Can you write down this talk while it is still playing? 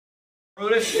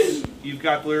Protist, you've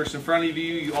got the lyrics in front of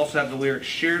you. You also have the lyrics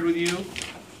shared with you.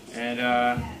 And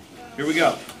here we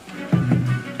go.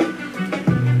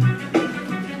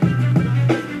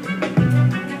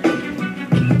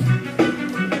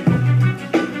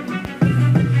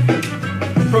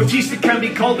 Protista can be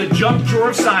called the junk drawer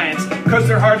of science, cause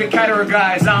they're hard to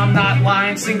categorize. I'm not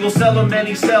lying. Single cell or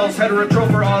many cells,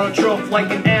 heterotroph or autotroph, like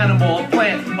an animal, a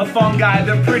plant, a fungi,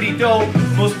 they're pretty dope.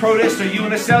 Most protists are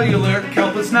unicellular,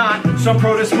 kelp is not. Some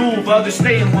protists move, others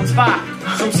stay in one spot.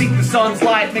 Some seek the sun's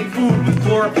light, make food with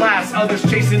chloroplasts.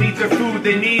 Others chase and eat their food,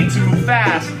 they need to move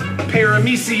fast.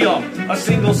 Paramecium, a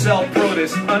single cell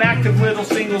protist, an active little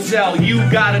single cell. You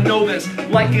gotta know this,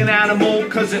 like an animal,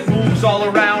 cause it moves all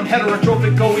around.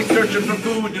 Heterotrophic, always searching for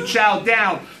food to chow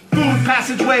down. Food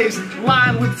passageways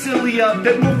lined with cilia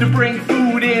that move to bring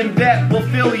food in that will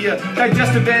fill you.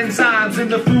 Digestive enzymes in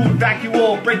the food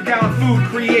vacuole break down food,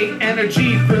 create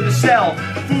energy for the cell.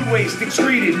 Food waste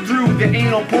excreted through the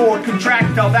anal pore,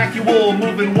 contractile vacuole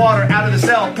moving water out of the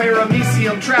cell.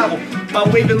 Paramecium travel by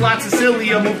waving lots of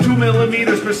cilia, move 2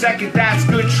 millimeters per second. That's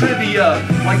good trivia.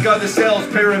 Like other cells,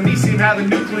 paramecium have a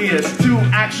nucleus. To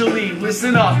actually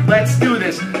listen up, let's do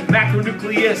this.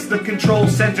 Macronucleus, the control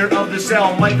center of the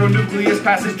cell. Micronucleus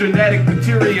passes genetic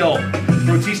material.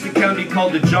 Protista can be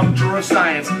called the junk drawer of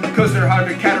science, cause they're hard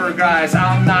to categorize.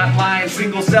 I'm not lying.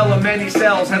 Single cell or many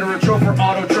cells, heterotroph or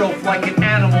autotroph, like an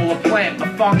animal, a plant, a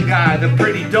fungi, they're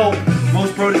pretty dope.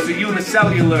 Most protists are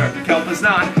unicellular, kelp is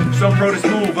not. Some protists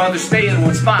move, others stay in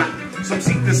one spot. Some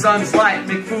seek the sun's light,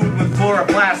 make food with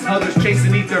chloroplasts. Others chase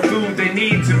and eat their food, they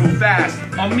need to move fast.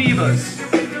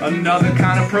 Amoebas, another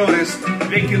kind of protist.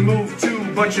 They can move too,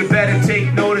 but you better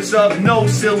take notice of no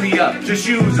cilia. Just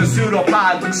use a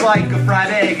pseudopod, looks like a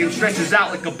fried egg and stretches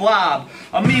out like a blob.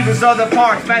 Amoebas' other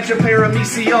parts match your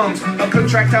parameciums, a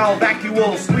contractile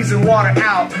vacuole squeezing water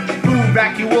out. Food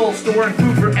vacuole storing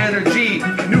food for energy.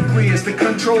 Nucleus, the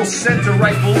control center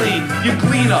rightfully.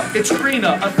 Euglena, it's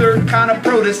greener, a third kind of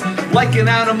protist, like an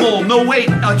animal. No wait,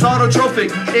 it's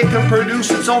autotrophic. It can produce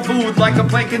its own food like a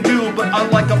plant can do, but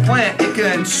unlike a plant, it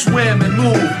can swim and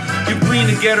move.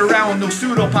 Euglena get around with no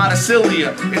pseudopod of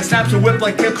cilia. It snaps a whip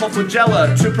like tail called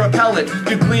flagella to propel it.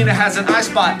 Euglena has an eye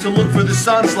spot to look for the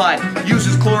sun's light.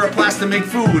 Uses chloroplasts to make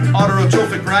food.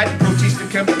 Autotrophic, right? Protista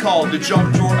can be called the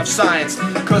junk drawer of science,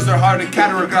 cause they're hard to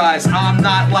categorize. I'm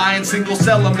not lying. Single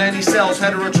cell or many cells,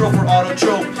 heterotroph or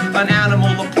autotroph, an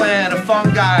animal, a plant, a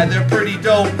fungi, they're pretty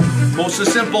dope. Most are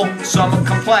simple, some are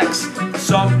complex.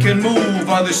 Some can move,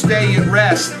 others stay at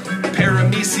rest.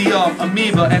 Paramecium,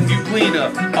 amoeba, and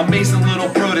euglena, amazing little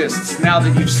protists now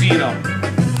that you've seen them.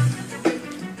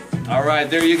 Alright,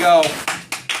 there you go.